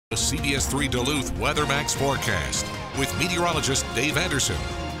The CBS 3 Duluth Weather Max forecast with meteorologist Dave Anderson.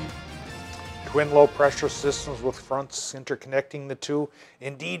 Twin low pressure systems with fronts interconnecting the two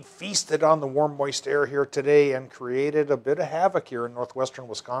indeed feasted on the warm moist air here today and created a bit of havoc here in northwestern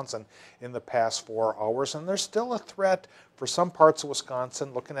Wisconsin in the past 4 hours. And there's still a threat for some parts of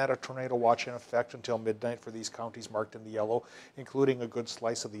Wisconsin, looking at a tornado watch in effect until midnight for these counties marked in the yellow, including a good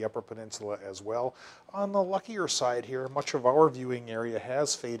slice of the Upper Peninsula as well. On the luckier side here, much of our viewing area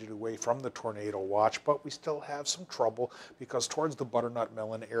has faded away from the tornado watch, but we still have some trouble because towards the Butternut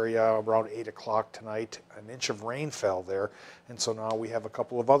Melon area around 8 o'clock tonight, an inch of rain fell there. And so now we have a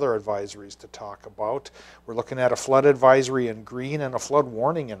couple of other advisories to talk about. We're looking at a flood advisory in green and a flood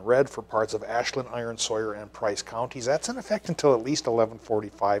warning in red for parts of Ashland, Iron, Sawyer, and Price counties. That's in effect until at least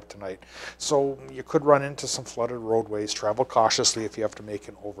 11:45 tonight. So you could run into some flooded roadways. Travel cautiously if you have to make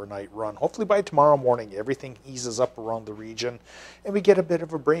an overnight run. Hopefully by tomorrow morning everything eases up around the region and we get a bit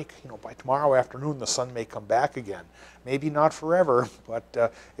of a break. You know, by tomorrow afternoon the sun may come back again. Maybe not forever,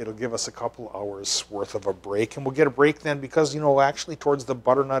 but it'll give us a couple hours worth of a break. And we'll get a break then because, you know, actually towards the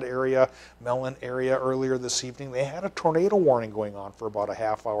Butternut area, Melon area earlier this evening, they had a tornado warning going on for about a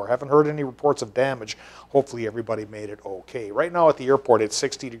half hour. Haven't heard any reports of damage. Hopefully everybody made it okay. Right now at the airport it's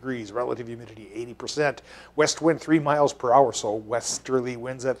 60 degrees, relative humidity 80%, west wind 3 miles per hour, so westerly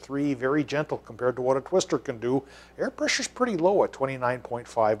winds at 3, very gentle compared to what a twister can do. Air pressure's pretty low at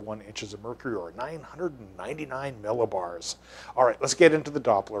 29.51 inches of mercury or 999 millibars. All right, let's get into the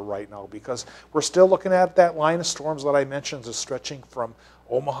Doppler right now because we're still looking at that line of storms that I mentioned is stretching from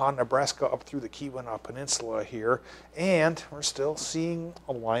Omaha, Nebraska up through the Keweenaw Peninsula here, and we're still seeing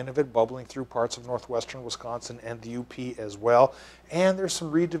a line of it bubbling through parts of northwestern Wisconsin and the UP as well. And there's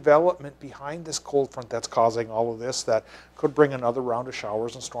some redevelopment behind this cold front that's causing all of this that could bring another round of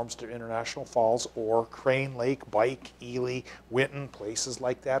showers and storms to International Falls or Crane Lake, Bike, Ely, Winton, places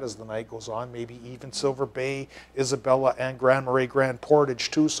like that as the night goes on, maybe even Silver Bay, Isabella, and Grand Marais, Grand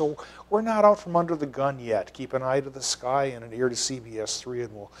Portage too. So we're not out from under the gun yet. Keep an eye to the sky and an ear to CBS 3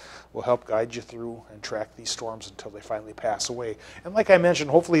 and we'll help guide you through and track these storms until they finally pass away. And like I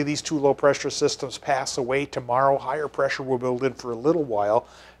mentioned, hopefully these two low pressure systems pass away tomorrow. Higher pressure will build in for a little while,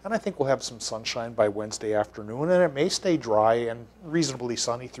 and I think we'll have some sunshine by Wednesday afternoon, and it may stay dry and reasonably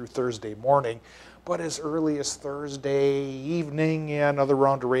sunny through Thursday morning. But as early as Thursday evening, yeah, another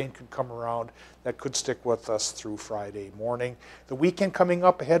round of rain could come around that could stick with us through Friday morning. The weekend coming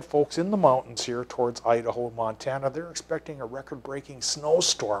up ahead, folks, in the mountains here towards Idaho and Montana, they're expecting a record-breaking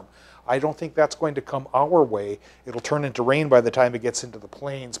snowstorm. I don't think that's going to come our way. It'll turn into rain by the time it gets into the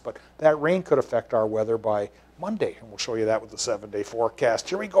plains, but that rain could affect our weather by Monday, and we'll show you that with the 7-day forecast.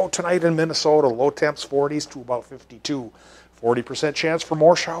 Here we go tonight in Minnesota, low temps 40s to about 52. 40% chance for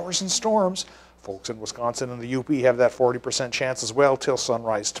more showers and storms. Folks in Wisconsin and the UP have that 40% chance as well till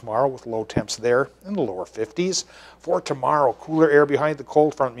sunrise tomorrow with low temps there in the lower 50s. For tomorrow, cooler air behind the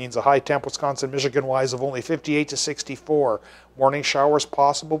cold front means a high temp Wisconsin, Michigan-wise of only 58 to 64. Morning showers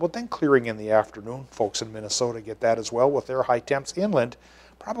possible, but then clearing in the afternoon. Folks in Minnesota get that as well with their high temps inland,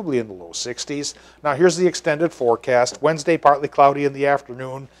 probably in the low 60s. Now here's the extended forecast. Wednesday, partly cloudy in the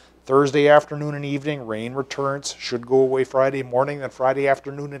afternoon. Thursday afternoon and evening, rain returns. Should go away Friday morning, then Friday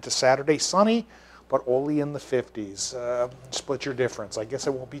afternoon into Saturday, sunny, but only in the 50s. Split your difference. I guess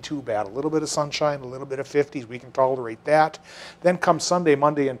it won't be too bad. A little bit of sunshine, a little bit of 50s. We can tolerate that. Then comes Sunday,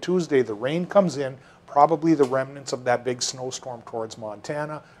 Monday, and Tuesday. The rain comes in, probably the remnants of that big snowstorm towards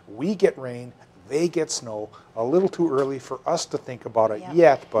Montana. We get rain. They get snow. A little too early for us to think about it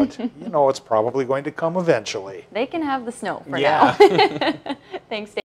yet, but you know it's probably going to come eventually. They can have the snow for now. Thanks, Dave.